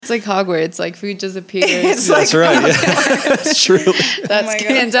like Hogwarts. Like food just appears. That's right. Yeah. That's true. That's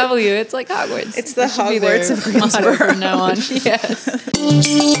K&W. It's like Hogwarts. It's the Hogwarts of Greensboro from now on. Yes.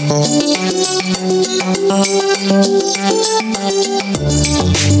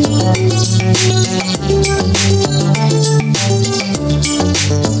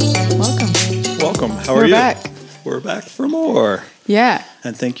 Welcome. How are you? We're back. We're back for more. Yeah.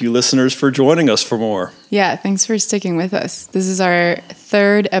 And thank you, listeners, for joining us for more. Yeah. Thanks for sticking with us. This is our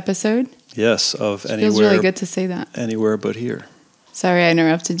third episode. Yes, of Anywhere. Feels really good to say that. Anywhere but here. Sorry, I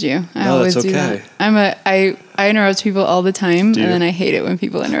interrupted you. I No, always that's do okay. that. I interrupt people all the time, and then I hate it when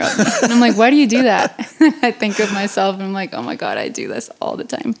people interrupt me. And I'm like, why do you do that? I think of myself, and I'm like, oh my God, I do this all the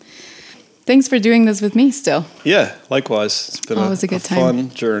time. Thanks for doing this with me still. Yeah, likewise. It's been Always a good time. fun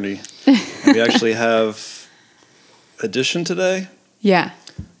journey. We actually have addition today. Yeah.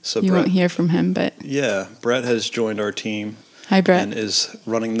 So You Brett, won't hear from him, but yeah, Brett has joined our team. hi, Brett. And is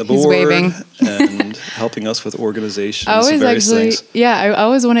running the He's board waving. and helping us with organization. I always various actually, things. I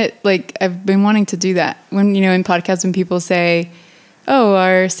always wanted, like, I've been wanting to do that. When, in podcasts, when people say, oh,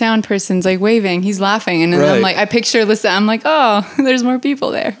 our sound person's like waving, he's laughing. And then I'm Right. like, I picture Lisa, I'm like, oh, there's more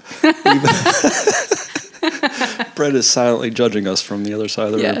people there. Brett is silently judging us from the other side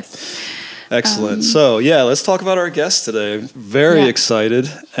of the room. Yes. Excellent. So, let's talk about our guest today. Very excited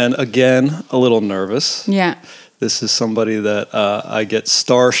and, again, a little nervous. Yeah. This is somebody that I get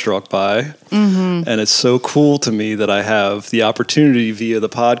starstruck by. Mm-hmm. And it's so cool to me that I have the opportunity via the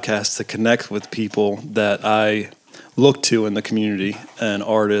podcast to connect with people that I look to in the community, and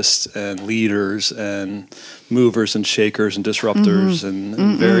artists and leaders and movers and shakers and disruptors and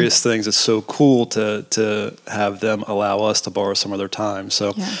various things. It's so cool to have them allow us to borrow some of their time.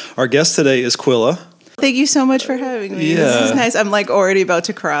 So our guest today is Quilla. Thank you so much for having me. Yeah. This is nice. I'm like already about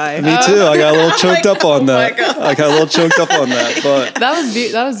to cry. Me too. I got a little choked up on that. God. I got a little choked up on that. But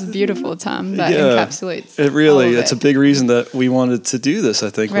That was beautiful, Tom. That encapsulates. it really, all of it's it. a big reason that we wanted to do this, I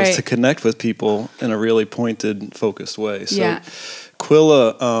think, was Right. to connect with people in a really pointed, focused way. So Yeah.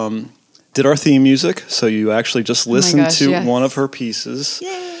 Quilla did our theme music, so you actually just listened gosh, to yes. one of her pieces.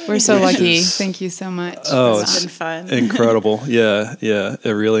 Yay. We're so Which lucky. is- Thank you so much. Oh, It's it's been fun. incredible. Yeah. It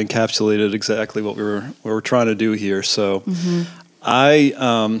really encapsulated exactly what we were trying to do here. So I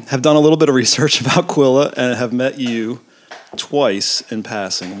have done a little bit of research about Quilla and have met you twice in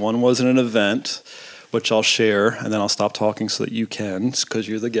passing. One was in an event, which I'll share, and then I'll stop talking so that you can, because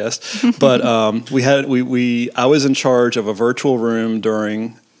you're the guest. But I was in charge of a virtual room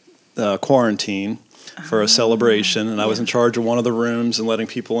during quarantine for a celebration, and I was in charge of one of the rooms and letting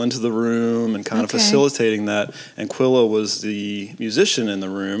people into the room and kind of Okay. facilitating that. And Quilla was the musician in the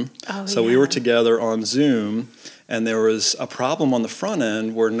room, so we were together on Zoom. And there was a problem on the front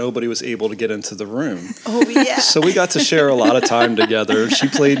end where nobody was able to get into the room. Oh, yeah. So we got to share a lot of time together. She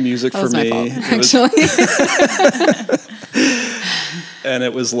played music That for was my me. fault, It was- actually. and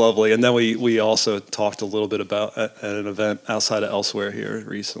it was lovely. And then we also talked a little bit about at an event outside of Elsewhere here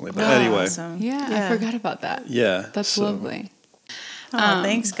recently. But anyway, Awesome. I forgot about that. yeah. That's so- lovely. Oh,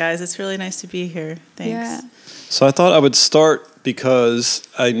 thanks, guys. It's really nice to be here. Thanks. Yeah. So I thought I would start because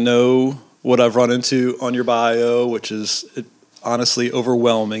I know what I've run into on your bio, which is honestly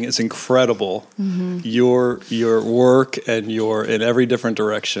overwhelming. It's incredible, your work and your in every different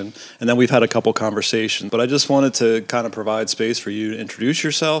direction. And then we've had a couple conversations, but I just wanted to kind of provide space for you to introduce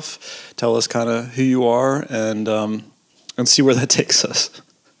yourself, tell us kind of who you are, and see where that takes us.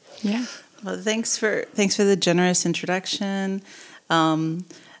 Yeah. Well, thanks for the generous introduction. I'm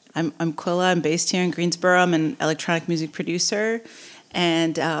Quilla. I'm based here in Greensboro. I'm an electronic music producer,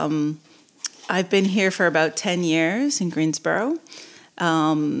 and I've been here for about 10 years in Greensboro.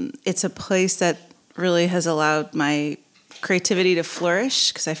 It's a place that really has allowed my creativity to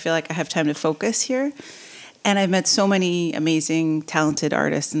flourish because I feel like I have time to focus here. And I've met so many amazing, talented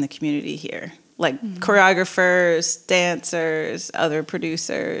artists in the community here, like choreographers, dancers, other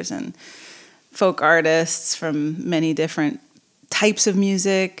producers, and folk artists from many different types of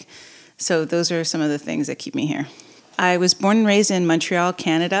music. So those are some of the things that keep me here. I was born and raised in Montreal,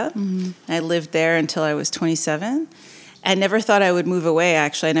 Canada. I lived there until I was 27. I never thought I would move away,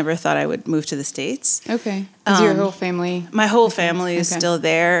 actually. I never thought I would move to the States. Okay. Is your whole family? My whole family is Okay. still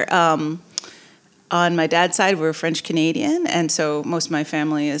there. On my dad's side, we're French Canadian, and so most of my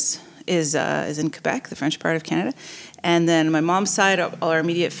family is in Quebec, the French part of Canada. And then my mom's side, all our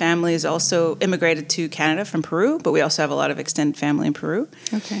immediate family is also immigrated to Canada from Peru, but we also have a lot of extended family in Peru.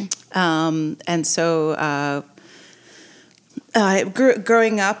 Okay. And so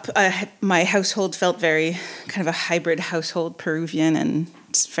growing up, my household felt very kind of a hybrid household, Peruvian and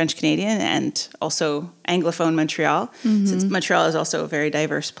French Canadian and also Anglophone Montreal, since Montreal is also a very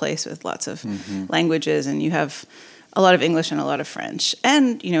diverse place with lots of languages, and you have a lot of English and a lot of French,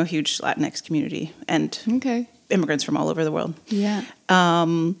 and a huge Latinx community and immigrants from all over the world. Yeah.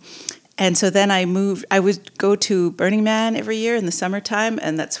 And so then I moved. I would go to Burning Man every year in the summertime,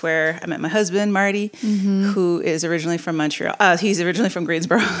 and that's where I met my husband, Marty, who is originally from Montreal. He's originally from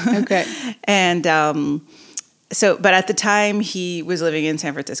Greensboro. Okay. And but at the time he was living in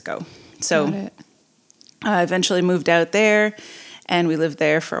San Francisco. So I eventually moved out there, and we lived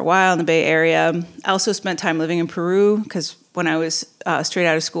there for a while in the Bay Area. I also spent time living in Peru because when I was straight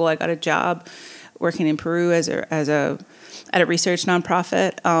out of school, I got a job working in Peru at a research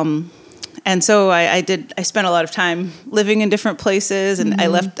nonprofit. And so I spent a lot of time living in different places, and I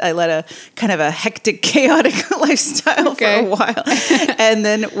led a kind of a hectic, chaotic lifestyle for a while. And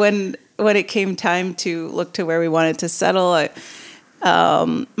then when it came time to look to where we wanted to settle,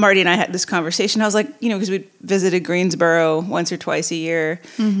 Marty and I had this conversation. I was like, because we visited Greensboro once or twice a year.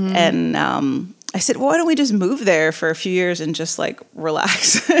 And I said, well, why don't we just move there for a few years and just like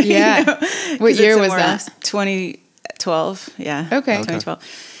relax? Yeah. What year was that? 2012. Yeah. Okay.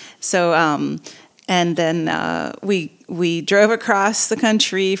 2012. So, and then we drove across the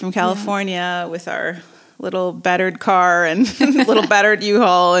country from California with our little battered car and little battered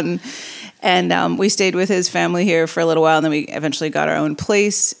U-Haul, and we stayed with his family here for a little while, and then we eventually got our own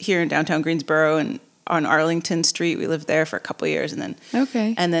place here in downtown Greensboro and on Arlington Street. We lived there for a couple of years, and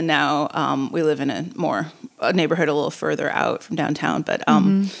then now we live in a neighborhood a little further out from downtown, but.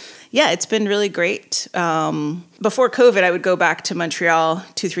 Yeah, it's been really great. Before COVID, I would go back to Montreal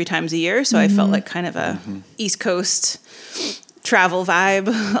 2-3 times a year, so I felt like kind of a East Coast travel vibe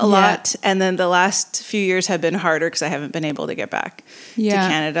a lot. And then the last few years have been harder because I haven't been able to get back to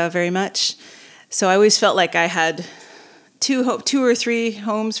Canada very much. So I always felt like I had two or three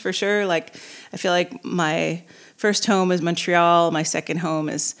homes for sure. Like I feel like my first home is Montreal, my second home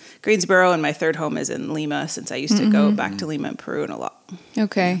is Greensboro, and my third home is in Lima, since I used to go back to Lima and Peru a lot.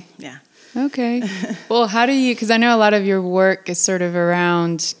 Okay. Yeah. Okay. Well, how do you, because I know a lot of your work is sort of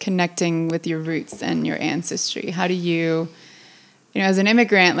around connecting with your roots and your ancestry. How do you, as an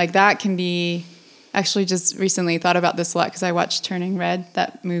immigrant, like that can be, actually just recently thought about this a lot because I watched Turning Red,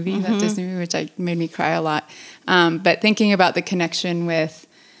 that movie, that Disney movie, which made me cry a lot. But thinking about the connection with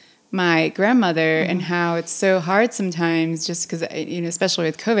my grandmother and how it's so hard sometimes just because, especially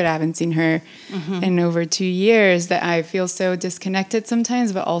with COVID, I haven't seen her in over 2 years, that I feel so disconnected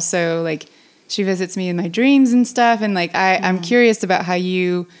sometimes, but also like she visits me in my dreams and stuff. And like, I'm curious about how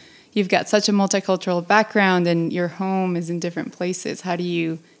you've got such a multicultural background and your home is in different places. How do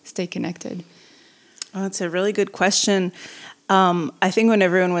you stay connected? Oh, that's a really good question. I think when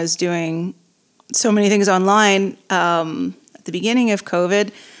everyone was doing so many things online at the beginning of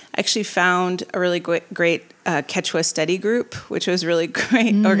COVID, I actually found a really great Quechua study group, which was really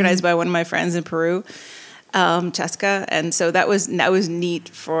great, organized by one of my friends in Peru, Cheska. And so that was neat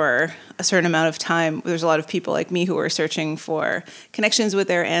for a certain amount of time. There's a lot of people like me who were searching for connections with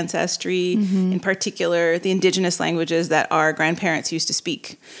their ancestry, in particular the indigenous languages that our grandparents used to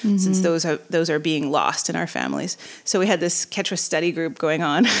speak, since those are being lost in our families. So we had this Quechua study group going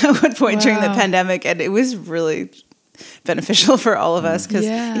on at one point during the pandemic, and it was really beneficial for all of us because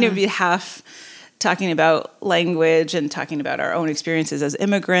it'd be half talking about language and talking about our own experiences as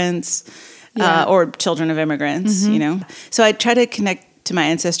immigrants or children of immigrants, So I try to connect to my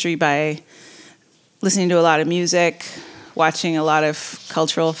ancestry by listening to a lot of music, watching a lot of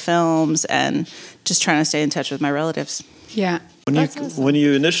cultural films, and just trying to stay in touch with my relatives. Yeah. When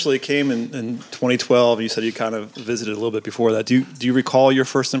you initially came in 2012, you said you kind of visited a little bit before that. Do you recall your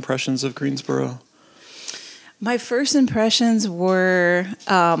first impressions of Greensboro? My first impressions were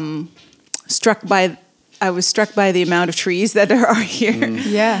I was struck by the amount of trees that there are here.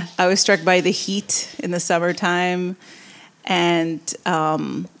 Yeah. I was struck by the heat in the summertime. And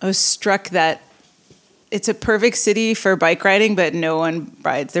I was struck that it's a perfect city for bike riding, but no one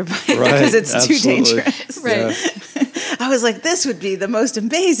rides their bike because it's too dangerous. Right. Yeah. I was like, this would be the most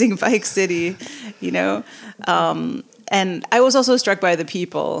amazing bike city, And I was also struck by the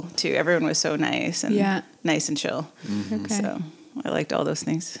people too. Everyone was so nice and nice and chill. Okay. So I liked all those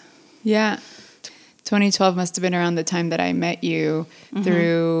things. Yeah. 2012 must have been around the time that I met you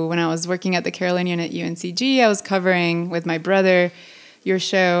through when I was working at the Carolinian at UNCG. I was covering with my brother your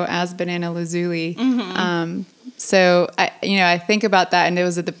show as Banana Lazuli. So I think about that, and it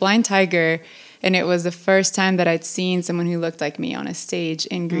was at the Blind Tiger. And it was the first time that I'd seen someone who looked like me on a stage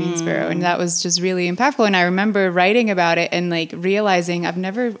in Greensboro. And that was just really impactful. And I remember writing about it and like realizing I've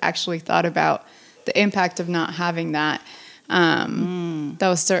never actually thought about the impact of not having that. that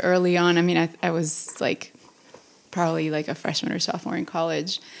was so early on. I mean, I was like probably like a freshman or sophomore in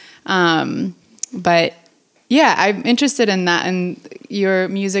college. But yeah, I'm interested in that. And your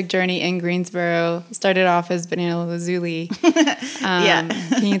music journey in Greensboro started off as Banana Lazuli.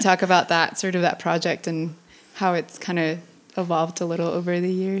 Can you talk about that, sort of that project and how it's kind of evolved a little over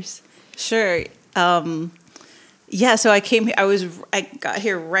the years? Sure. Yeah, so I got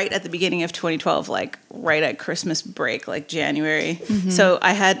here right at the beginning of 2012, like right at Christmas break, like January. So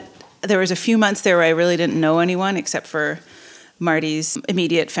there was a few months there where I really didn't know anyone except for Marty's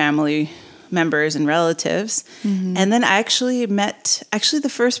immediate family members and relatives. And then I actually met, one of the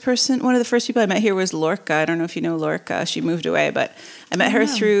first people I met here was Lorca. I don't know if you know Lorca. She moved away, but I met her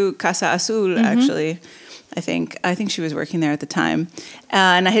through Casa Azul, actually. I think she was working there at the time.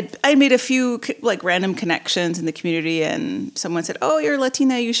 And I made a few like random connections in the community, and someone said, "Oh, you're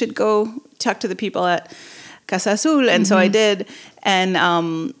Latina, you should go talk to the people at Casa Azul." And so I did.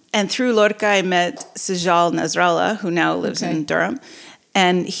 And through Lorca, I met Sejal Nasrallah, who now lives in Durham.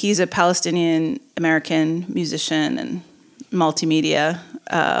 And he's a Palestinian-American musician and multimedia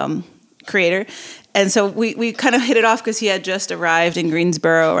creator. And so we kind of hit it off because he had just arrived in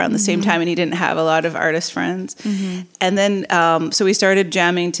Greensboro around the same time, and he didn't have a lot of artist friends. And then, so we started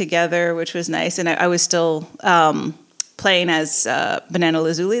jamming together, which was nice. And I was still playing as Banana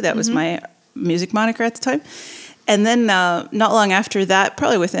Lazuli. That was my music moniker at the time. And then not long after that,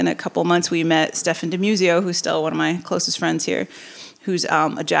 probably within a couple months, we met Stefan DiMuzio, who's still one of my closest friends here, who's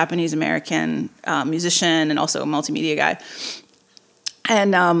a Japanese-American musician and also a multimedia guy.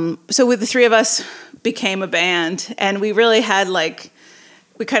 And so with the three of us became a band, and we really had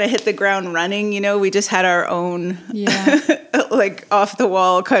we kind of hit the ground running, you know. We just had our own like off the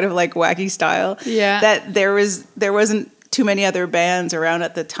wall kind of like wacky style. That there wasn't too many other bands around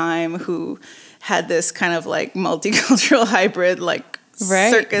at the time who had this kind of like multicultural hybrid, like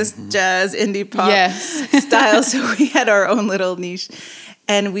circus, jazz, indie pop style. So we had our own little niche.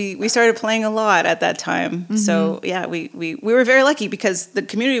 And we started playing a lot at that time. So yeah, we were very lucky because the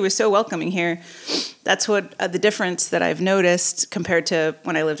community was so welcoming here. That's what the difference that I've noticed compared to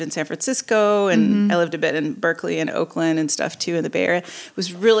when I lived in San Francisco, and I lived a bit in Berkeley and Oakland and stuff too in the Bay Area. It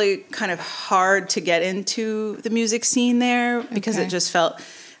was really kind of hard to get into the music scene there because it just felt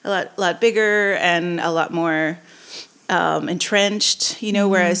a lot bigger and a lot more entrenched, you know,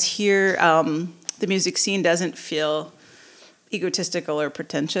 whereas here the music scene doesn't feel egotistical or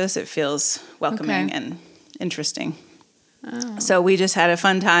pretentious. It feels welcoming and interesting. So we just had a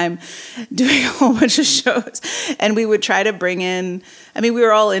fun time doing a whole bunch of shows, and we would try to bring in, I mean, we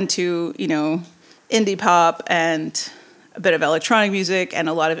were all into, you know, indie pop and a bit of electronic music and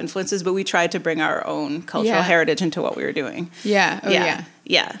a lot of influences, but we tried to bring our own cultural heritage into what we were doing. So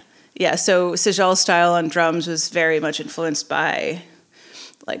Sejal's style on drums was very much influenced by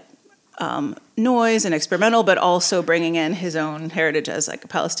like noise and experimental, but also bringing in his own heritage as like a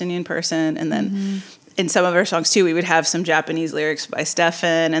Palestinian person. And then in some of our songs too, we would have some Japanese lyrics by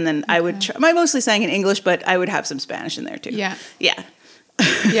Stefan, and then I mostly sang in English, but I would have some Spanish in there too. Yeah,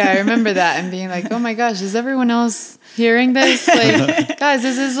 I remember that and being like, oh my gosh, is everyone else hearing this? Like, guys,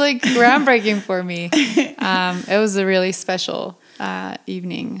 this is like groundbreaking for me. It was a really special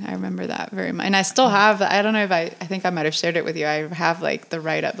evening. I remember that very much. And I still have, I don't know if I think I might have shared it with you. I have like the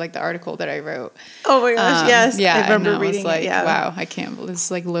write-up, like the article that I wrote. Oh my gosh, yes. Yeah, I remember reading it. Yeah. Wow, I can't believe this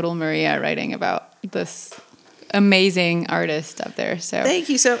is like little Maria writing about this amazing artist up there. So thank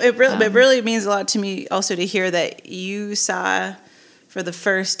you. So it really means a lot to me also to hear that you saw for the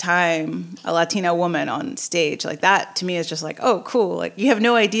first time a Latina woman on stage. Like that to me is just like, oh, cool. Like you have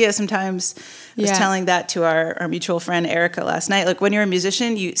no idea sometimes. I was telling that to our mutual friend Erica last night. Like when you're a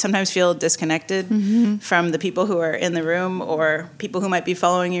musician, you sometimes feel disconnected from the people who are in the room or people who might be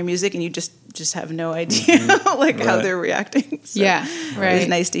following your music, and you just have no idea how they're reacting. So it was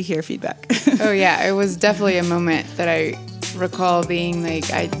nice to hear feedback. Oh yeah, it was definitely a moment that I recall being like,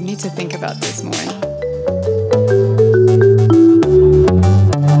 I need to think about this more.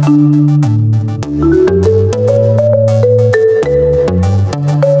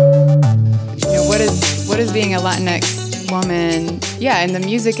 What is being a Latinx woman, in the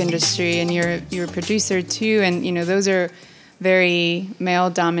music industry, and you're a producer too, and you know those are very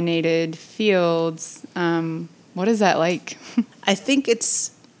male-dominated fields. What is that like? I think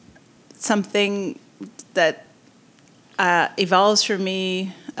it's something that evolves for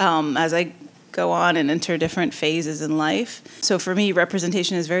me as I go on and enter different phases in life. So for me,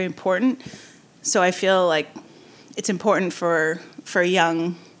 representation is very important. So I feel like it's important for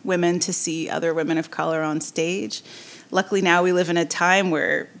young women to see other women of color on stage. Luckily now we live in a time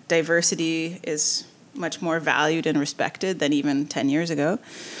where diversity is much more valued and respected than even 10 years ago.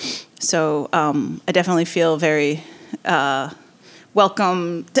 So I definitely feel very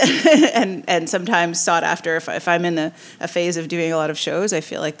welcome and sometimes sought after. If I'm in a phase of doing a lot of shows, I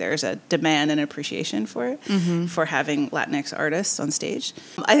feel like there's a demand and appreciation for it, for having Latinx artists on stage.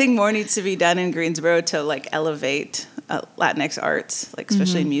 I think more needs to be done in Greensboro to like elevate Latinx arts, like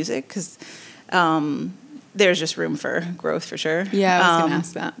especially in music, because there's just room for growth for sure. Yeah, I was going to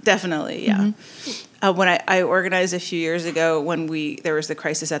ask that. Definitely, yeah. When I organized a few years ago, when there was the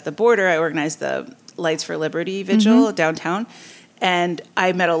crisis at the border, I organized the Lights for Liberty vigil downtown. And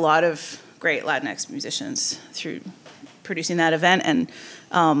I met a lot of great Latinx musicians through producing that event. And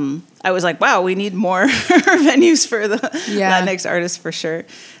I was like, wow, we need more venues for the Latinx artists for sure.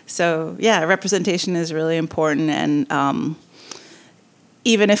 So, yeah, representation is really important. And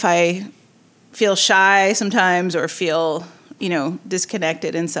even if I feel shy sometimes or feel,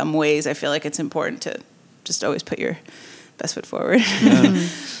 disconnected in some ways, I feel like it's important to just always put your best foot forward.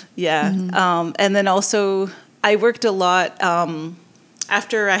 Yeah. And then also, I worked a lot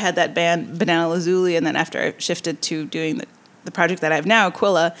after I had that band, Banana Lazuli, and then after I shifted to doing the project that I have now,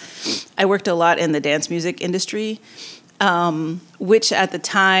 Quilla, I worked a lot in the dance music industry, which at the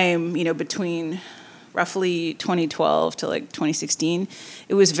time, between roughly 2012 to like 2016,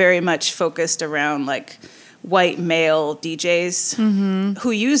 it was very much focused around like white male DJs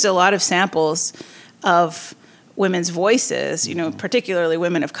who used a lot of samples of women's voices, particularly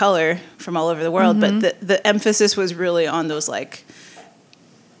women of color from all over the world. But the emphasis was really on those like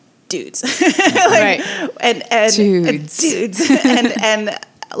dudes, and dudes, and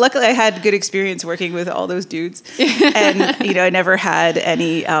luckily I had good experience working with all those dudes, and I never had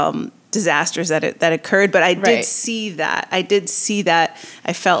any disasters that occurred. But I did see that.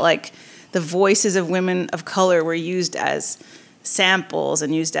 I felt like the voices of women of color were used as samples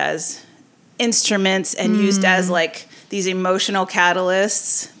and used as instruments and used as like these emotional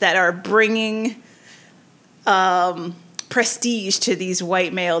catalysts that are bringing prestige to these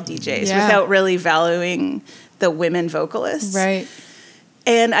white male DJs without really valuing the women vocalists. Right.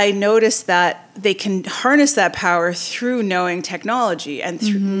 And I noticed that they can harness that power through knowing technology and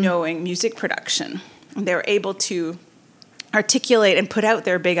through knowing music production. And they're able to articulate and put out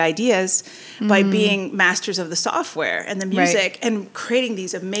their big ideas by being masters of the software and the music and creating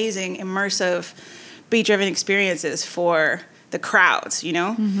these amazing, immersive, beat-driven experiences for the crowds,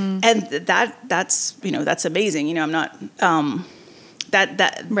 and that's amazing. I'm not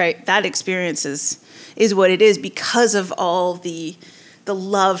that experience is what it is because of all the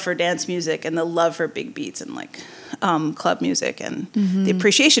love for dance music and the love for big beats and like club music and the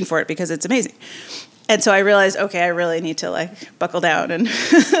appreciation for it because it's amazing. And so I realized, okay, I really need to like buckle down and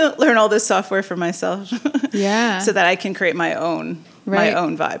learn all this software for myself, so that I can create my own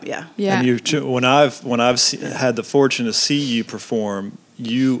vibe. Yeah. And when I've had the fortune to see you perform,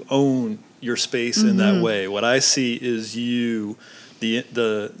 you own your space in that way. What I see is you. And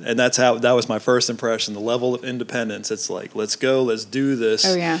that was my first impression. The level of independence. It's like, let's go, let's do this.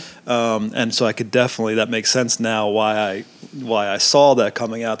 Oh yeah. And so I could definitely, that makes sense now why I saw that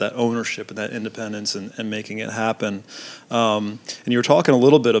coming out, that ownership and that independence and making it happen. And you were talking a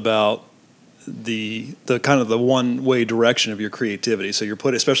little bit about the kind of the one-way direction of your creativity. So you're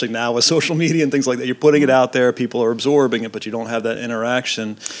putting, especially now with social media and things like that, you're putting it out there, people are absorbing it, but you don't have that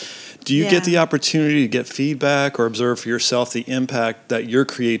interaction. Do you get the opportunity to get feedback or observe for yourself the impact that your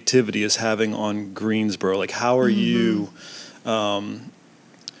creativity is having on Greensboro? Like, how are you?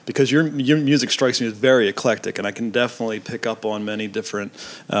 Because your music strikes me as very eclectic, and I can definitely pick up on many different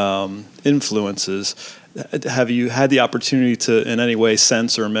influences. Have you had the opportunity to, in any way,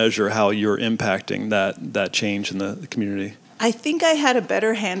 sense or measure how you're impacting that change in the community? I think I had a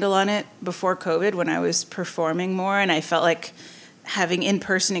better handle on it before COVID when I was performing more, and I felt like having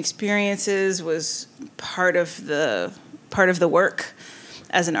in-person experiences was part of the work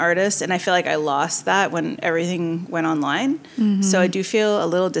as an artist, and I feel like I lost that when everything went online. So I do feel a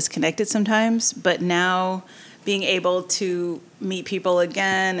little disconnected sometimes, but now being able to meet people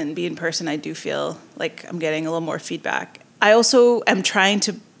again and be in person, I do feel like I'm getting a little more feedback. I also am trying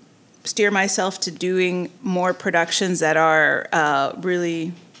to steer myself to doing more productions that are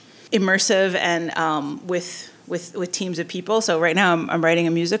really immersive and with teams of people. So right now I'm writing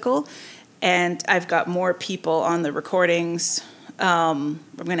a musical, and I've got more people on the recordings. I'm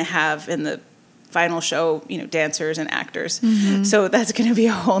going to have in the final show, dancers and actors. So that's going to be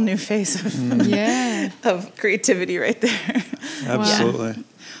a whole new phase of creativity right there. Absolutely. Yeah.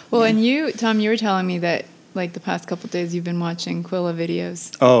 Well, and you, Tom, you were telling me that like the past couple of days you've been watching Quilla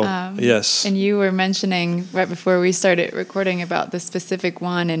videos. Oh, yes. And you were mentioning right before we started recording about the specific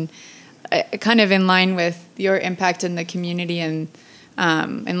one, and kind of in line with your impact in the community and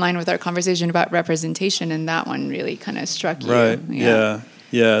in line with our conversation about representation, and that one really kind of struck you. Right. Yeah.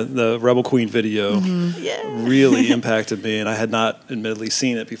 The Rebel Queen video really impacted me, and I had not admittedly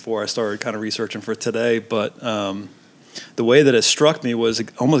seen it before I started kind of researching for today, but the way that it struck me was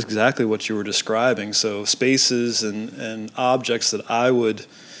almost exactly what you were describing. So spaces and objects that I would,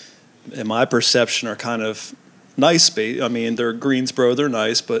 in my perception, are kind of nice space. I mean, they're Greensboro, they're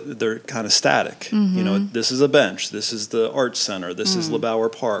nice, but they're kind of static. You know, this is a bench, this is the Arts Center, this is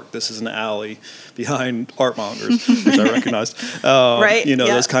LeBauer Park, this is an alley behind Art Mongers, which I recognized. Right. You know,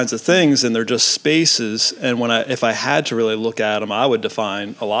 those kinds of things, and they're just spaces. And if I had to really look at them, I would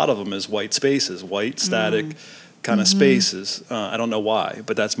define a lot of them as white spaces, white static kind of spaces. I don't know why,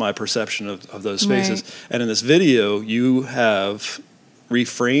 but that's my perception of those spaces. Right. And in this video, you have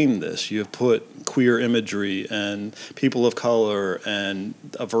reframed this. You have put queer imagery and people of color and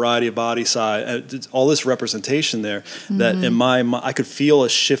a variety of body size, all this representation there that in I could feel a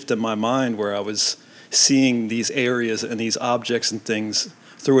shift in my mind where I was seeing these areas and these objects and things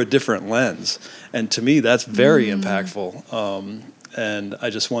through a different lens. And to me, that's very impactful. And I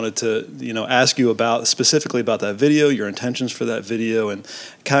just wanted to, ask you specifically about that video, your intentions for that video, and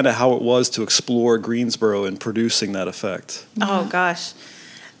kind of how it was to explore Greensboro and producing that effect. Oh, gosh.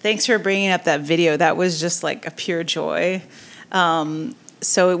 Thanks for bringing up that video. That was just like a pure joy.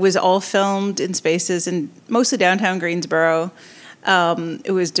 So it was all filmed in spaces in mostly downtown Greensboro.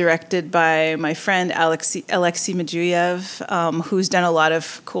 It was directed by my friend Alexei Majuyev, who's done a lot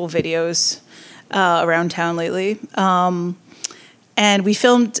of cool videos around town lately. And we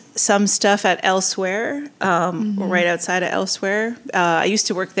filmed some stuff at Elsewhere, right outside of Elsewhere. I used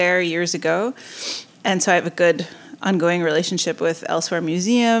to work there years ago, and so I have a good ongoing relationship with Elsewhere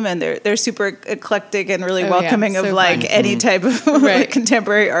Museum, and they're super eclectic and really welcoming of like any type of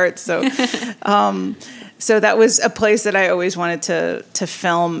contemporary art. So, so that was a place that I always wanted to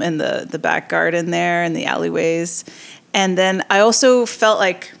film in the back garden there and the alleyways. And then I also felt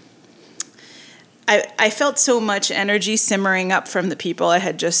like I felt so much energy simmering up from the people I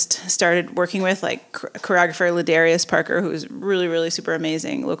had just started working with, like choreographer Ladarius Parker, who's really, really super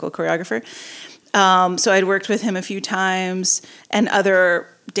amazing local choreographer. So I'd worked with him a few times, and other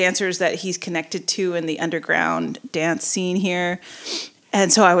dancers that he's connected to in the underground dance scene here.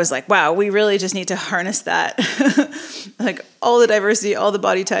 And so I was like, wow, we really just need to harness that, like all the diversity, all the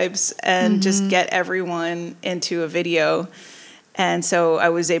body types, and just get everyone into a video. And so I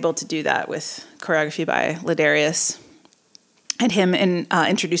was able to do that with choreography by Ladarius and him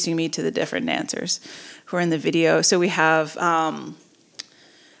introducing me to the different dancers who are in the video. So we have Sarah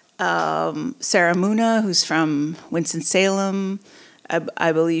Muna, who's from Winston-Salem.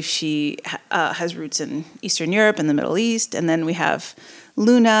 I believe she has roots in Eastern Europe and the Middle East. And then we have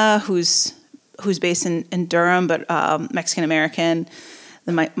Luna, who's based in Durham, but Mexican-American.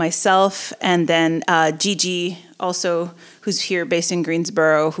 Myself, and then Gigi, also, who's here based in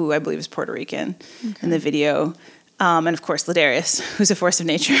Greensboro, who I believe is Puerto Rican in the video. And of course, Ladarius, who's a force of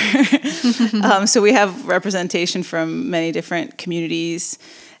nature. So we have representation from many different communities.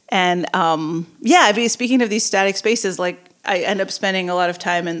 And speaking of these static spaces, like I end up spending a lot of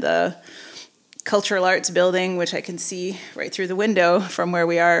time in the Cultural Arts building, which I can see right through the window from where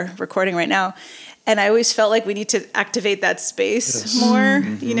we are recording right now. And I always felt like we need to activate that space more.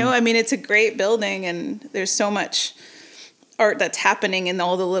 You know, I mean, it's a great building, and there's so much art that's happening in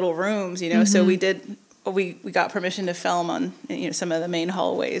all the little rooms. You know, so we got permission to film on some of the main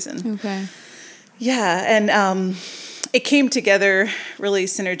hallways, and it came together really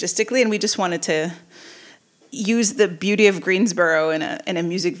synergistically, and we just wanted to use the beauty of Greensboro in a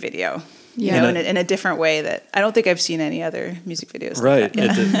music video. In a different way that I don't think I've seen any other music videos. Right. Like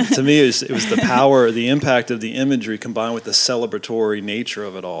that. To me, it was the power, the impact of the imagery combined with the celebratory nature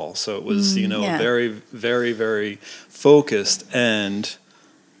of it all. So it was, very, very, very focused and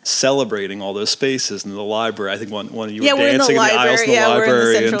celebrating all those spaces in the library. I think one of you were dancing in the aisles of the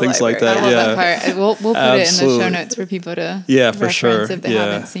library and things like that. I love that part. We'll put it in the show notes for people to reference if they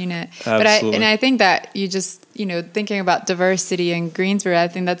haven't seen it. Absolutely. But I think that you just, thinking about diversity in Greensboro, I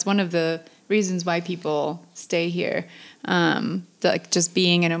think that's one of the reasons why people stay here. Like just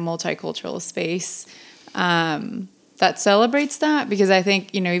being in a multicultural space that celebrates that, because I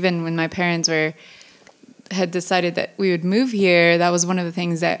think, even when my parents had decided that we would move here, that was one of the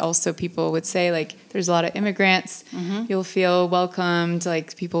things that also people would say, like, there's a lot of immigrants, you'll feel welcomed,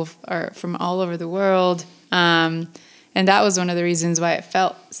 like people are from all over the world. And that was one of the reasons why it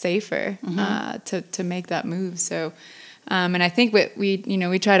felt safer to make that move. So And I think what we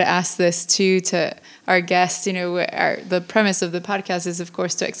try to ask this too to our guests. The premise of the podcast is, of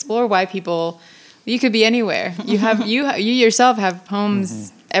course, to explore why people. You could be anywhere. You have you yourself have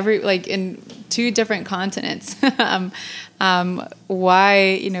homes in 2 different continents.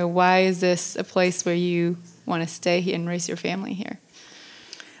 Why is this a place where you want to stay here and raise your family here?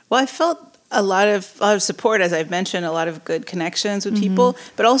 Well, I felt a lot of support, as I've mentioned, a lot of good connections with people,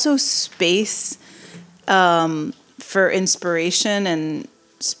 but also space for inspiration and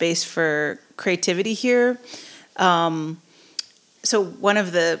space for creativity here. So one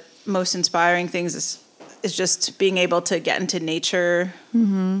of the most inspiring things is just being able to get into nature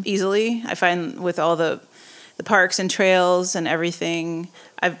easily. I find with all the parks and trails and everything,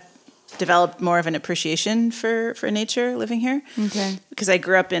 I've developed more of an appreciation for nature living here. Okay. Because I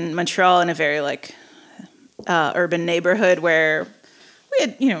grew up in Montreal in a very urban neighborhood where we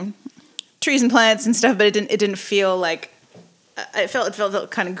had, trees and plants and stuff, but it didn't feel like it felt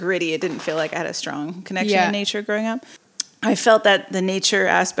kind of gritty. It didn't feel like I had a strong connection to nature growing up. I felt that the nature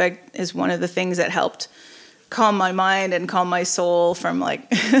aspect is one of the things that helped calm my mind and calm my soul from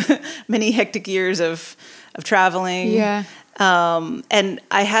many hectic years of traveling. Yeah. And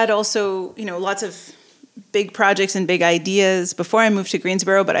I had also, lots of big projects and big ideas before I moved to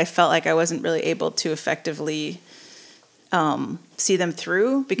Greensboro, but I felt like I wasn't really able to effectively see them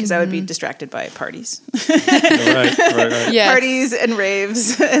through because I would be distracted by parties. Right. Yes. Parties and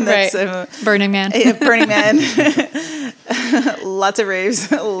raves. And that's, Burning Man. Burning Man. Lots of raves,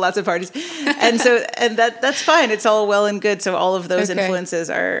 lots of parties. And that's fine. It's all well and good. So all of those influences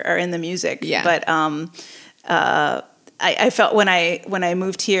are in the music. Yeah. But I felt when I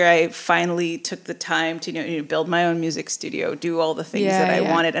moved here, I finally took the time to build my own music studio, do all the things that I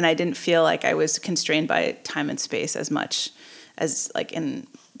wanted, and I didn't feel like I was constrained by time and space as much as in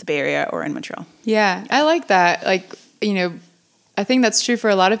the Bay Area or in Montreal. Yeah, I like that. I think that's true for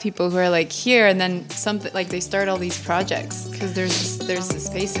a lot of people who are here, and then something they start all these projects because there's the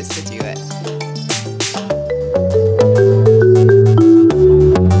spaces to do it.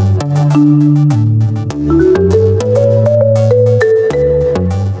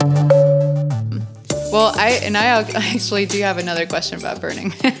 Well, I actually do have another question about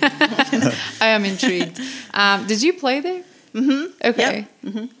burning. I am intrigued. Did you play there? Mm-hmm. Okay.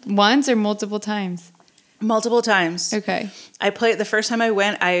 Yep. Mm-hmm. Once or multiple times? Multiple times. Okay. I played the first time I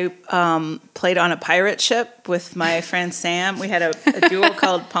went. I played on a pirate ship with my friend Sam. We had a duo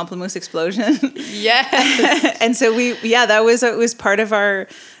called Pamplemousse Explosion. Yes. And so it was part of our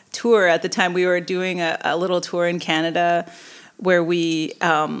tour at the time. We were doing a little tour in Canada where we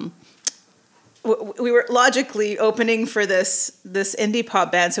were logically opening for this indie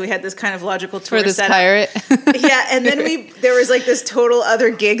pop band, so we had this kind of logical tour for this set pirate. Yeah, and then there was this total other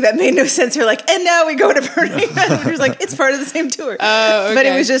gig that made no sense. We're and now we go to Burning Man, which was it's part of the same tour. Oh, okay. But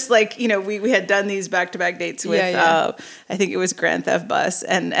it was just we had done these back-to-back dates with I think it was Grand Theft Bus,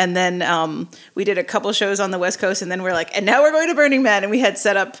 and then we did a couple shows on the West Coast, and then we're and now we're going to Burning Man, and we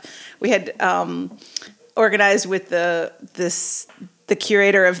had organized with the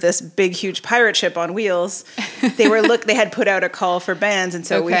curator of this big, huge pirate ship on wheels. They had put out a call for bands, and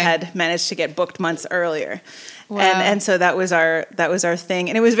so we had managed to get booked months earlier. Wow. And so that was our thing,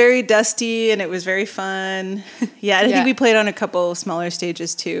 and it was very dusty and it was very fun. Yeah, I think we played on a couple smaller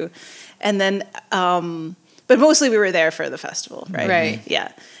stages too, and then but mostly we were there for the festival, right? Right.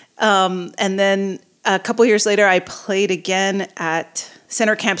 Yeah, and then a couple years later, I played again at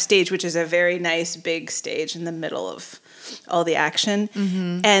Center Camp Stage, which is a very nice big stage in the middle of all the action.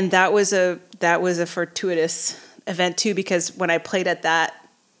 Mm-hmm. And that was a fortuitous event too, because when I played at that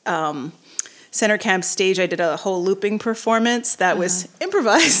Center Camp Stage, I did a whole looping performance that was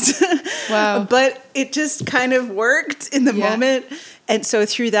improvised. Wow. But it just kind of worked in the moment. And so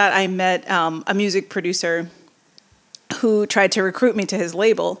through that, I met a music producer who tried to recruit me to his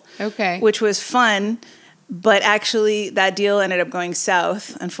label. Okay. Which was fun. But actually, that deal ended up going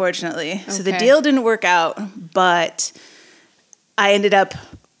south, unfortunately. Okay. So the deal didn't work out, but I ended up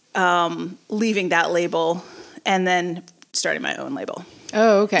leaving that label and then starting my own label.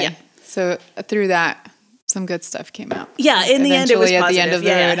 Oh, okay. Yeah. So through that, some good stuff came out. Yeah, in the end, it was positive. At the end of the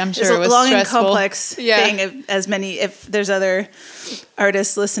road, I'm sure it was long stressful. and complex thing. If there's other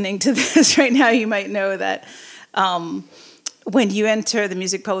artists listening to this right now, you might know that when you enter the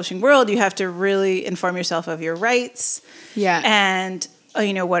music publishing world, you have to really inform yourself of your rights. Yeah. And,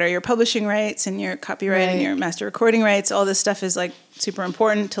 what are your publishing rights and your copyright and your master recording rights? All this stuff is super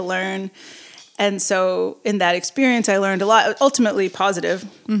important to learn. And so in that experience, I learned a lot, ultimately positive.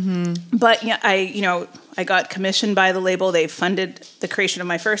 Mm-hmm. But I got commissioned by the label. They funded the creation of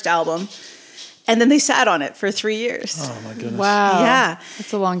my first album. And then they sat on it for 3 years. Oh my goodness. Wow. Yeah.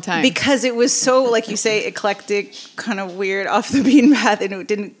 That's a long time. Because it was so, like you say, eclectic, kind of weird, off the beaten path, and it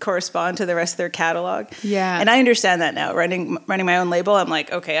didn't correspond to the rest of their catalog. Yeah. And I understand that now. Running my own label, I'm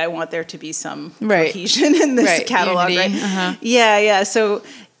like, okay, I want there to be some Right. cohesion in this Right. catalog, Unity. right? Uh-huh. Yeah. So,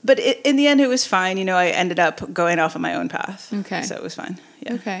 but in the end, it was fine. You know, I ended up going off on my own path. Okay. So it was fine.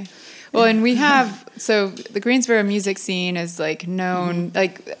 Yeah. Okay. Well, and we have, so the Greensboro music scene is like known,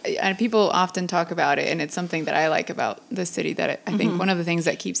 like, and people often talk about it, and it's something that I like about the city, that I think one of the things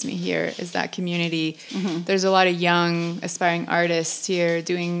that keeps me here is that community. There's a lot of young, aspiring artists here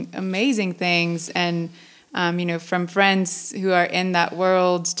doing amazing things, and, you know, from friends who are in that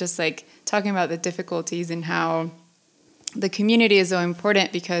world, just like talking about the difficulties and how the community is so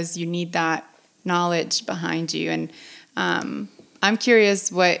important because you need that knowledge behind you. And I'm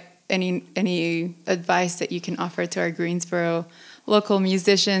curious what any advice that you can offer to our Greensboro local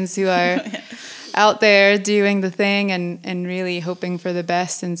musicians who are out there doing the thing and really hoping for the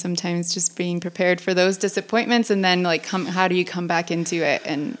best, and sometimes just being prepared for those disappointments, and then like how do you come back into it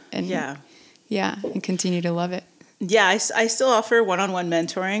and and continue to love it. Yeah, I still offer one-on-one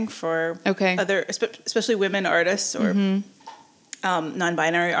mentoring for Okay. other, especially women artists or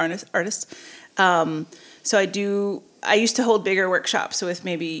non-binary artists. So I used to hold bigger workshops with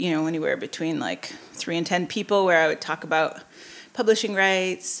maybe, you know, anywhere between like 3 and 10 people, where I would talk about publishing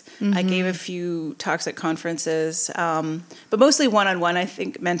rights. I gave a few talks at conferences, but mostly one-on-one. I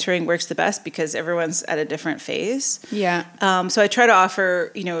think mentoring works the best because everyone's at a different phase. Yeah. So I try to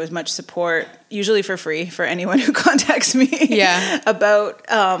offer, you know, as much support, usually for free, for anyone who contacts me about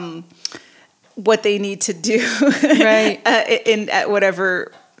what they need to do Right. at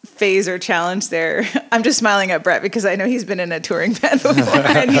whatever phase or challenge there. I'm just smiling at Brett because I know he's been in a touring band before,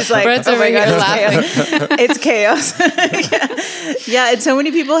 and he's like, Brett's "Oh over my here god, laughing." it's chaos." yeah, and so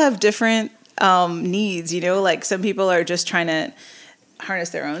many people have different needs. You know, like some people are just trying to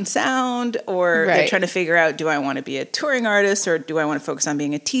harness their own sound, or they're trying to figure out, do I want to be a touring artist, or do I want to focus on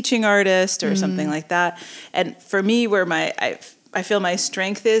being a teaching artist, or something like that. And for me, where I feel my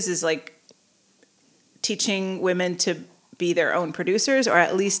strength is like teaching women to be their own producers, or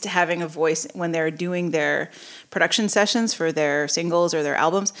at least having a voice when they're doing their production sessions for their singles or their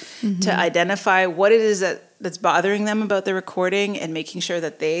albums, to identify what it is that's bothering them about the recording, and making sure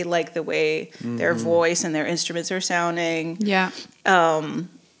that they like the way their voice and their instruments are sounding. Yeah. And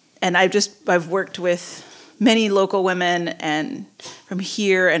I've worked with many local women and from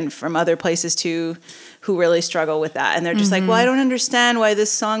here and from other places too, who really struggle with that. And they're just like, well, I don't understand why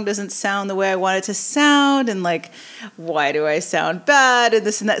this song doesn't sound the way I want it to sound. And like, why do I sound bad? And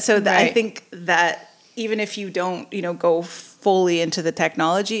this and that. So I think that even if you don't, you know, go fully into the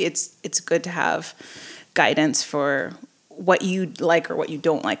technology, it's good to have guidance for what you like or what you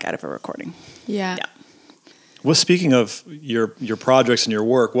don't like out of a recording. Yeah. Well, speaking of your projects and your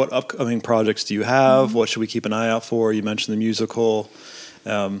work, what upcoming projects do you have? What should we keep an eye out for? You mentioned the musical.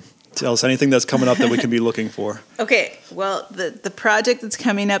 Tell us anything that's coming up that we can be looking for. Okay, well, the project that's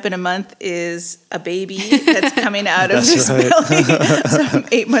coming up in a month is a baby that's coming out of this belly. So I'm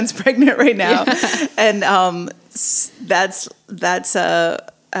 8 months pregnant right now, and that's a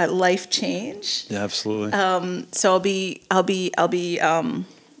life change. Yeah, absolutely. So I'll be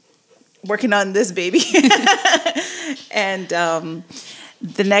working on this baby, and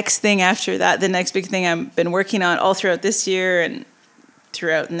the next thing after that, the next big thing I've been working on all throughout this year and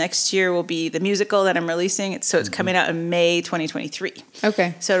throughout next year will be the musical that I'm releasing. It's coming out in May 2023.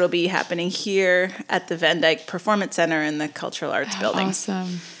 Okay. So it'll be happening here at the Van Dyke Performance Center in the Cultural Arts Building.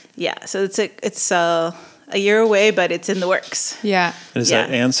 Awesome. Yeah, so it's a year away, but it's in the works. Yeah. And is that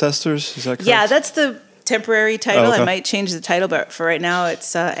Ancestors? Is that correct? Yeah, that's the temporary title. Oh, okay. I might change the title, but for right now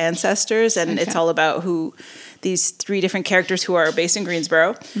it's Ancestors, and it's all about these 3 different characters who are based in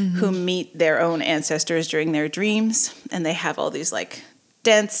Greensboro, who meet their own ancestors during their dreams, and they have all these like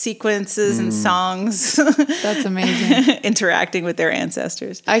dance sequences and songs. That's amazing. Interacting with their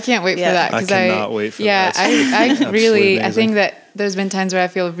ancestors. I can't wait for that. I cannot wait for that. Yeah, I really, I think that there's been times where I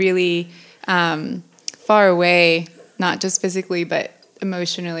feel really far away, not just physically, but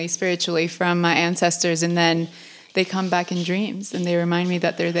emotionally, spiritually from my ancestors. And then they come back in dreams and they remind me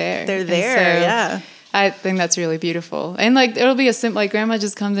that they're there. They're there, yeah. I think that's really beautiful. And like, it'll be a simple, like grandma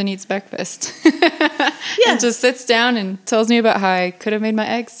just comes and eats breakfast. And just sits down and tells me about how I could have made my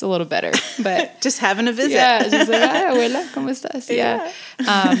eggs a little better. But just having a visit. Yeah, just like, hi, abuela, ¿cómo estás? Yeah.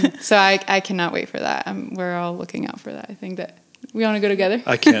 So I cannot wait for that. We're all looking out for that. I think that we want to go together.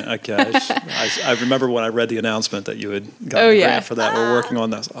 I can't. I remember when I read the announcement that you had gotten a grant for that. We're working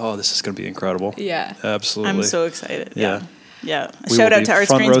on that. Oh, this is going to be incredible. Yeah. Absolutely. I'm so excited. Yeah. Yeah. A We shout will out be to Arts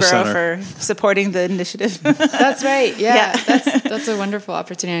front row Greensboro center. for supporting the initiative. That's right. Yeah, Yeah. that's a wonderful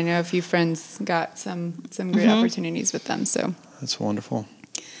opportunity. I know a few friends got some great opportunities with them. So That's wonderful.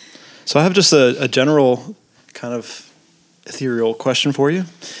 So I have just a general kind of ethereal question for you.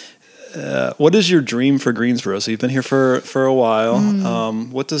 What is your dream for Greensboro? So you've been here for a while.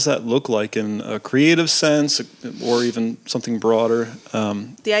 What does that look like in a creative sense, or even something broader?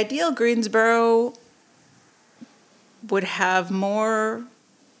 The ideal Greensboro would have more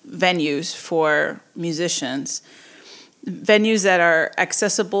venues for musicians, venues that are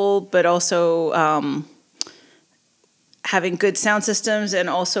accessible, but also having good sound systems and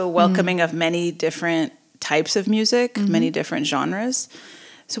also welcoming of many different types of music, many different genres.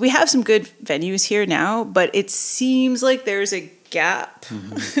 So we have some good venues here now, but it seems like there's a gap.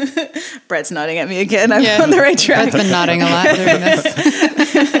 Brett's nodding at me again. I'm on the right track. Brett's been nodding a lot during this.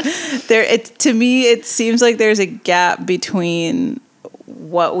 To me, it seems like there's a gap between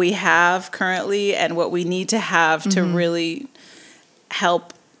what we have currently and what we need to have to really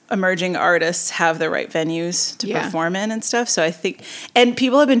help emerging artists have the right venues to perform in and stuff. So I think, and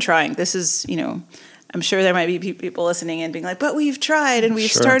people have been trying. This is, I'm sure there might be people listening and being like, but we've tried and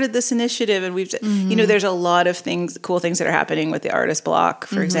we've started this initiative and we've, there's a lot of cool things that are happening with the Artist Block,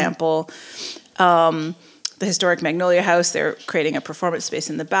 for example. The Historic Magnolia House, they're creating a performance space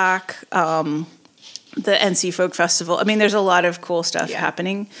in the back. The NC Folk Festival. I mean, there's a lot of cool stuff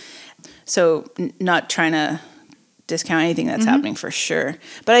happening. So not trying to discount anything that's happening for sure.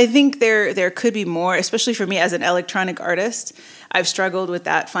 But I think there could be more, especially for me as an electronic artist. I've struggled with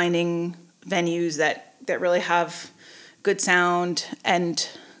that, finding venues that really have good sound and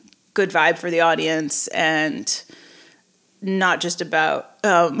good vibe for the audience, and not just about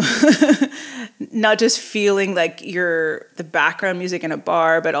not just feeling like you're the background music in a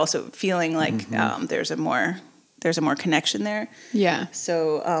bar, but also feeling like there's a more connection there. Yeah.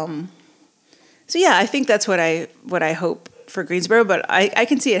 So yeah, I think that's what I hope for Greensboro, but I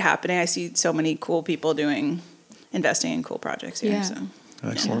can see it happening. I see so many cool people investing in cool projects here. Yeah. So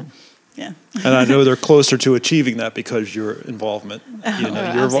Excellent. yeah. And I know they're closer to achieving that because your involvement, your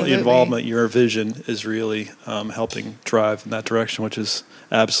absolutely. involvement, your vision is really helping drive in that direction, which is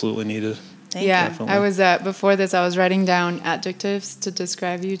absolutely needed. Thank you. Definitely. I was before this. I was writing down adjectives to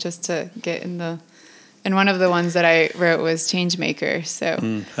describe you, just to get in the. And one of the ones that I wrote was change maker.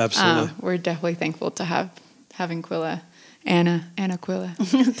 So absolutely, we're definitely thankful to having Quilla, Anna Quilla,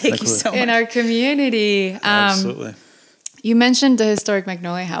 Thank you so much. in our community. Absolutely. You mentioned the Historic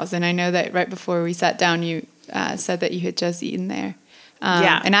Magnolia House, and I know that right before we sat down, you said that you had just eaten there.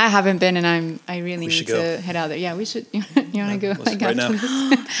 Yeah. And I haven't been, and I really need go. to head out there. Yeah, we should. You want to go? Let's right now.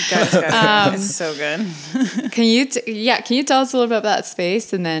 Guys, it's so good. Can you tell us a little bit about that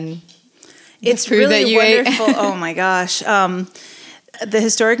space, and then It's food really that you ate? wonderful. Oh my gosh. The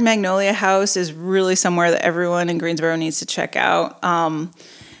Historic Magnolia House is really somewhere that everyone in Greensboro needs to check out.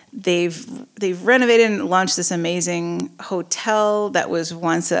 They've renovated and launched this amazing hotel that was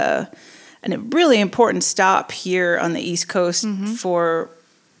once a really important stop here on the East Coast for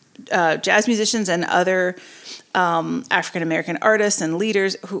jazz musicians and other African American artists and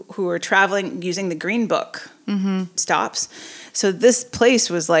leaders who were traveling using the Green Book stops. So this place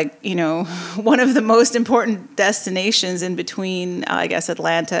was like, one of the most important destinations in between, I guess,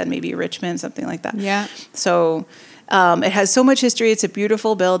 Atlanta and maybe Richmond, something like that. Yeah. So it has so much history. It's a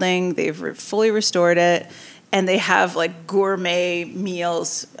beautiful building. They've fully restored it. And they have like gourmet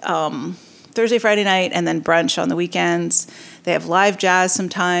meals Thursday, Friday night, and then brunch on the weekends. They have live jazz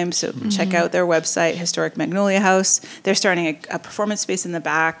sometimes, so check out their website, Historic Magnolia House. They're starting a performance space in the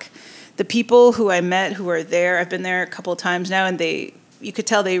back. The people who I met who are there, I've been there a couple of times now, and you could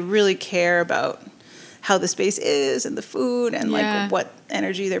tell they really care about how the space is and the food and like what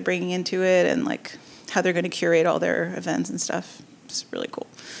energy they're bringing into it and like how they're going to curate all their events and stuff. It's really cool.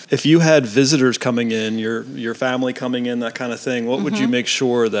 If you had visitors coming in, your family coming in, that kind of thing, what would you make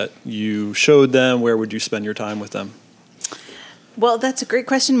sure that you showed them? Where would you spend your time with them? Well, that's a great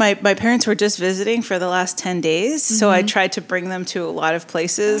question. My parents were just visiting for the last 10 days, so I tried to bring them to a lot of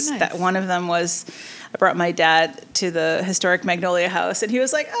places. Oh, nice. That one of them was, I brought my dad to the Historic Magnolia House, and he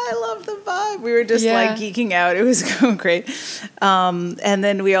was like, I love the vibe. We were just like geeking out. It was going great. And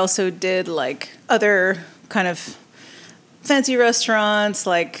then we also did like other kind of fancy restaurants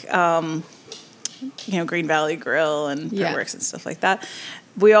like, Green Valley Grill and Pitworks and stuff like that.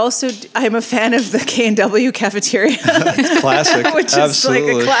 We also, I'm a fan of the K&W cafeteria. It's classic. Which Absolutely.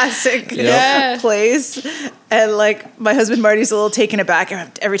 is like a classic place. And like my husband Marty's a little taken aback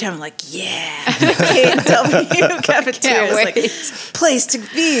every time. I'm like, K&W cafeteria is like place to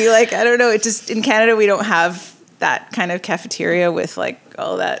be. Like, I don't know. It just, in Canada, we don't have that kind of cafeteria with like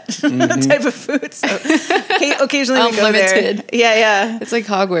all that type of food. So occasionally we go there. Unlimited. Yeah. It's like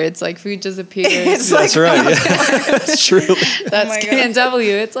Hogwarts. Like food just appears. It's That's right. Yeah. That's true. That's my God.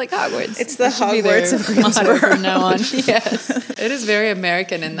 KNW. It's like Hogwarts. It's the That should be Hogwarts their of Greensboro. motto from now on. Yes. It is very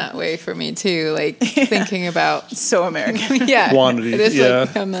American in that way for me too. Like thinking about So American. Quantity. It is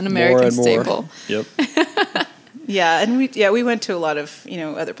like an More American and more. staple. Yep. Yeah, and we went to a lot of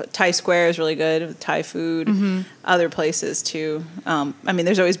other Thai Square is really good with Thai food. Other places too. I mean,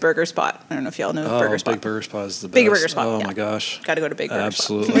 there's always Burger Spot. I don't know if y'all know Burger Spot. Big Burger Spot is the best. Big Burger Spot. Oh yeah. my gosh. Got to go to Big Burger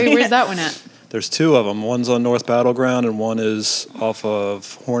Absolutely. Wait, where's that one at? There's two of them. One's on North Battleground and one is off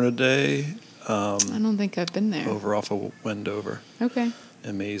of Hornaday, I don't think I've been there. over off of Wendover. Okay.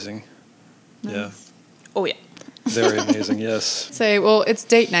 Amazing. Nice. Yeah. Spot. Oh yeah. Very amazing. Yes. Say, well, it's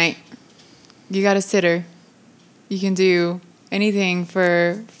date night. You got a sitter. You can do anything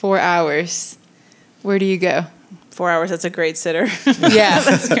for 4 hours. Where do you go? 4 hours. That's a great sitter. Yeah,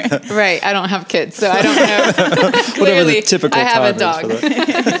 that's great. Right. I don't have kids, so I don't know. Whatever Clearly, the typical I have a time dog. is for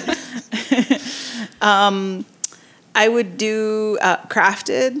that. I would do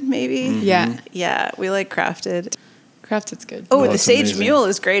Crafted maybe. Yeah, Yeah, we like Crafted. Crafted's good. Oh, Oh, the it's Sage amazing. Mule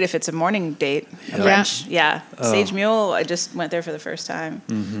is great if it's a morning date. A Yeah. brunch. Yeah. Sage Mule, I just went there for the first time.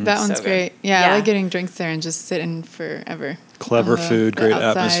 That one's So good. great. Yeah, I Yeah. like getting drinks there and just sitting forever. Clever on the- food, the great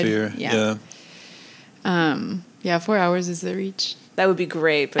outside. atmosphere. Yeah. Yeah, 4 hours is the reach. That would be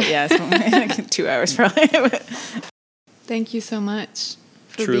great, but yeah, it's 2 hours probably. Thank you so much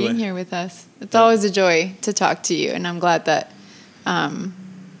for Truly. being here with us. It's always a joy to talk to you, and I'm glad that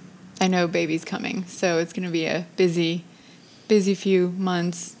I know baby's coming, so it's going to be a busy few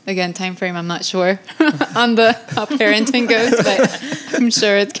months. Again, time frame, I'm not sure on how parenting goes, but I'm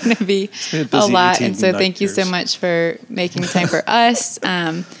sure it's going to be a a busy lot. 18 And so thank you so years. much for making time for us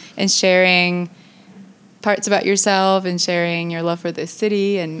and sharing parts about yourself and sharing your love for this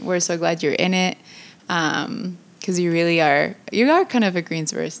city. And we're so glad you're in it. Because you are kind of a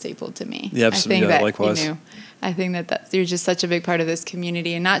Greensboro staple to me. Yeah, absolutely. Yeah, likewise. I think that you're just such a big part of this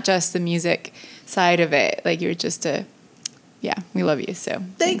community, and not just the music side of it. Like you're just we love you. So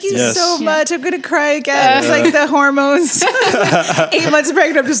Thank you Yes. so Yeah. much. I'm gonna cry again. It's like the hormones. 8 months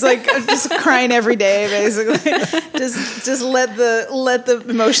pregnant, I'm just crying every day, basically. just let the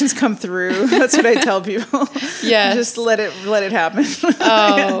emotions come through. That's what I tell people. Yes. Just let it happen.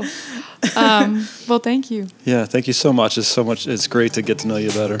 Oh, well, thank you. Yeah. Thank you so much. It's great to get to know you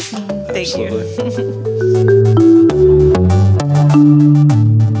better. Thank you. Absolutely.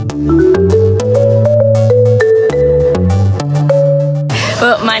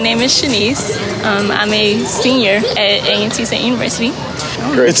 Well, my name is Shanice. I'm a senior at A&T State University.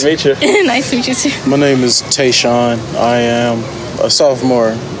 Great to meet you. Nice to meet you too. My name is Tayshawn. I am a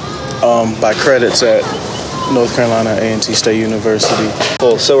sophomore by credits at North Carolina A&T State University.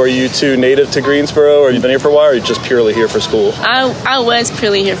 Cool. So are you two native to Greensboro, or you been here for a while, or are you just purely here for school? I was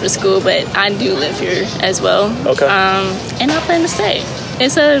purely here for school, but I do live here as well. Okay. And I plan to stay.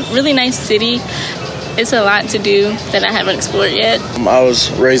 It's a really nice city. It's a lot to do that I haven't explored yet. I was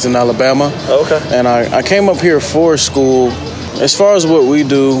raised in Alabama. Okay. And I came up here for school. As far as what we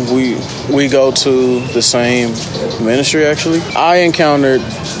do, we go to the same ministry, actually. I encountered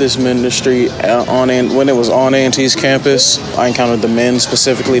this ministry when it was on A&T's campus. I encountered the men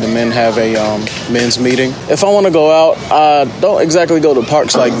specifically. The men have a men's meeting. If I want to go out, I don't exactly go to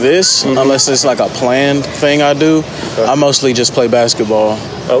parks like this unless it's like a planned thing I do. Okay. I mostly just play basketball.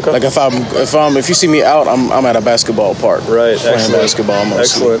 Okay. Like if you see me out, I'm at a basketball park. Right. Playing Excellent. basketball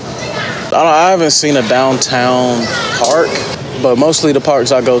mostly. Excellent. I haven't seen a downtown park, but mostly the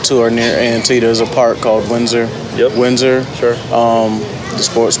parks I go to are near A&T. There's a park called Windsor. Yep. Windsor. Sure. The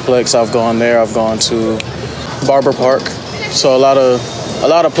Sportsplex. I've gone there. I've gone to Barber Park. So a lot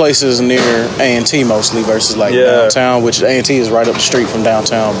of places near A&T mostly versus like downtown, which A&T is right up the street from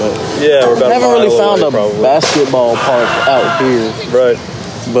downtown. But Yeah, we're about I a haven't mile really found away, a probably. basketball park out here. Right.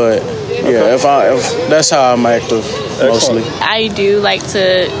 But yeah, if that's how I'm active mostly. I do like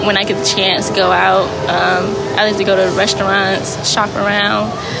to, when I get the chance, go out. I like to go to restaurants, shop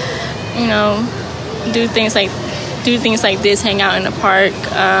around, do things like this, hang out in the park,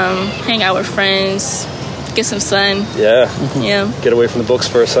 hang out with friends, get some sun. Yeah. Yeah. Get away from the books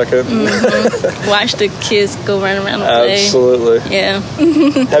for a second. Watch the kids go run around and play. Absolutely. Yeah.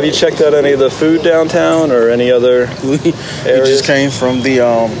 Have you checked out any of the food downtown or any other We areas? just came from the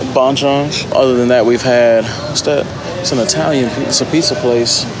Bonchons. Other than that, we've had, what's that? It's an Italian, it's a pizza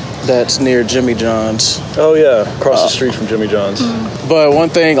place. that's near Jimmy John's. Oh yeah, across the street from Jimmy John's. But one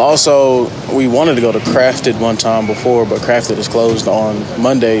thing also, we wanted to go to Crafted one time before, but Crafted is closed on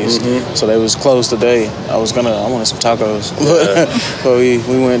Mondays, so they was closed today. I wanted some tacos, but we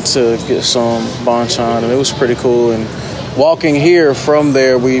went to get some banchan, and it was pretty cool. And walking here from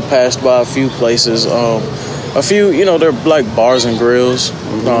there, we passed by a few places. A few, they're like bars and grills.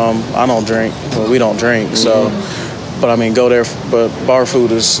 I don't drink, but we don't drink, so. But I mean, go there. But bar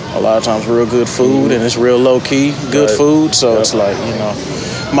food is a lot of times real good food, and it's real low key good food. So it's like,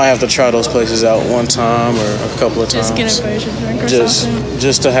 might have to try those places out one time or a couple of times. Just get a version drink or something.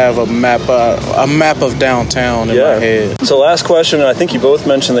 Just to have a map of downtown in my head. So last question, I think you both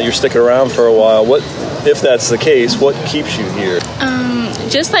mentioned that you're sticking around for a while. What, if that's the case, what keeps you here?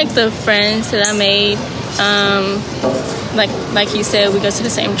 Just like the friends that I made. Like you said, we go to the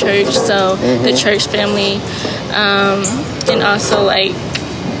same church, so the church family, and also like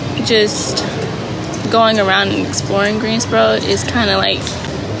just going around and exploring Greensboro is kind of like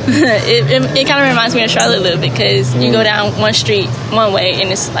it kind of reminds me of Charlotte a little bit, because you go down one street one way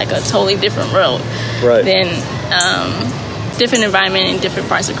and it's like a totally different road than different environment in different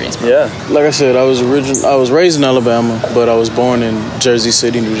parts of Greensboro. Yeah, like I said, I was raised in Alabama, but I was born in Jersey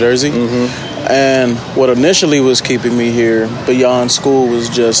City, New Jersey. And what initially was keeping me here beyond school was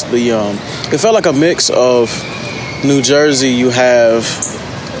just it felt like a mix of New Jersey. You have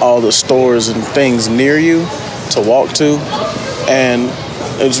all the stores and things near you to walk to, and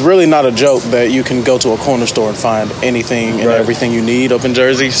it's really not a joke that you can go to a corner store and find anything and everything you need up in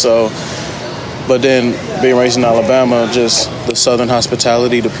Jersey. So, but then being raised in Alabama, just the southern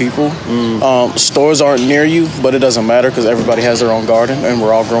hospitality, the people. Stores aren't near you, but it doesn't matter because everybody has their own garden and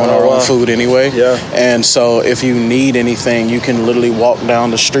we're all growing our own food anyway. Yeah. And so if you need anything, you can literally walk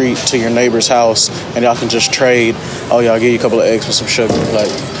down the street to your neighbor's house and y'all can just trade. Oh, yeah, I'll give you a couple of eggs with some sugar.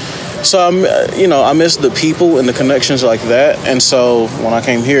 So I miss the people and the connections like that. And so when I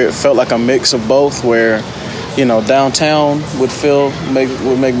came here, it felt like a mix of both, where downtown would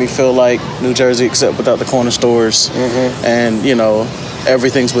make me feel like New Jersey, except without the corner stores. And,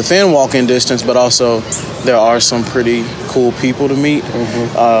 everything's within walking distance, but also there are some pretty cool people to meet.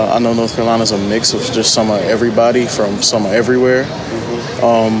 I know North Carolina's a mix of just some of everybody from some of everywhere.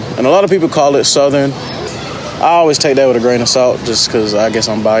 And a lot of people call it Southern. I always take that with a grain of salt, just because I guess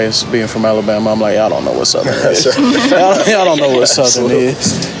I'm biased. Being from Alabama, I'm like, y'all don't know what Southern is. Y'all don't know what Southern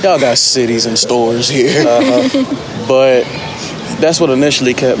is. Y'all got cities and stores here. But that's what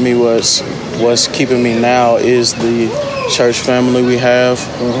initially kept me. What's keeping me now is the church family we have.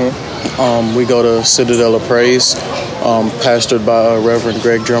 We go to Citadel of Praise, pastored by Reverend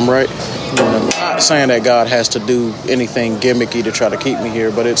Greg Drumright. I'm not saying that God has to do anything gimmicky to try to keep me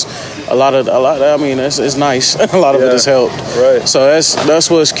here, but it's a lot. I mean, it's nice. A lot of it has helped. Right. So that's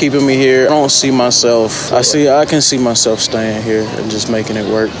what's keeping me here. I don't see myself. I can see myself staying here and just making it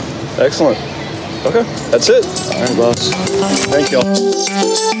work. Excellent. Okay, that's it. All right, boss. Thank y'all.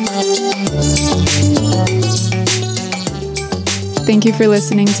 Thank you for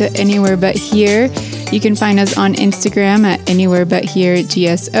listening to Anywhere But Here. You can find us on Instagram at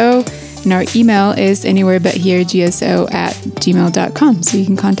anywherebutheregso. And our email is anywherebutheregso@gmail.com. So you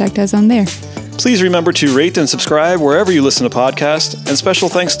can contact us on there. Please remember to rate and subscribe wherever you listen to podcasts. And special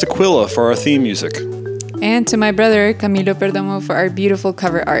thanks to Quilla for our theme music. And to my brother, Camilo Perdomo, for our beautiful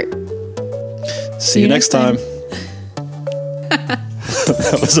cover art. See you next time.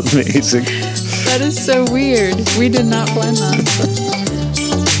 That was amazing. That is so weird. We did not plan that.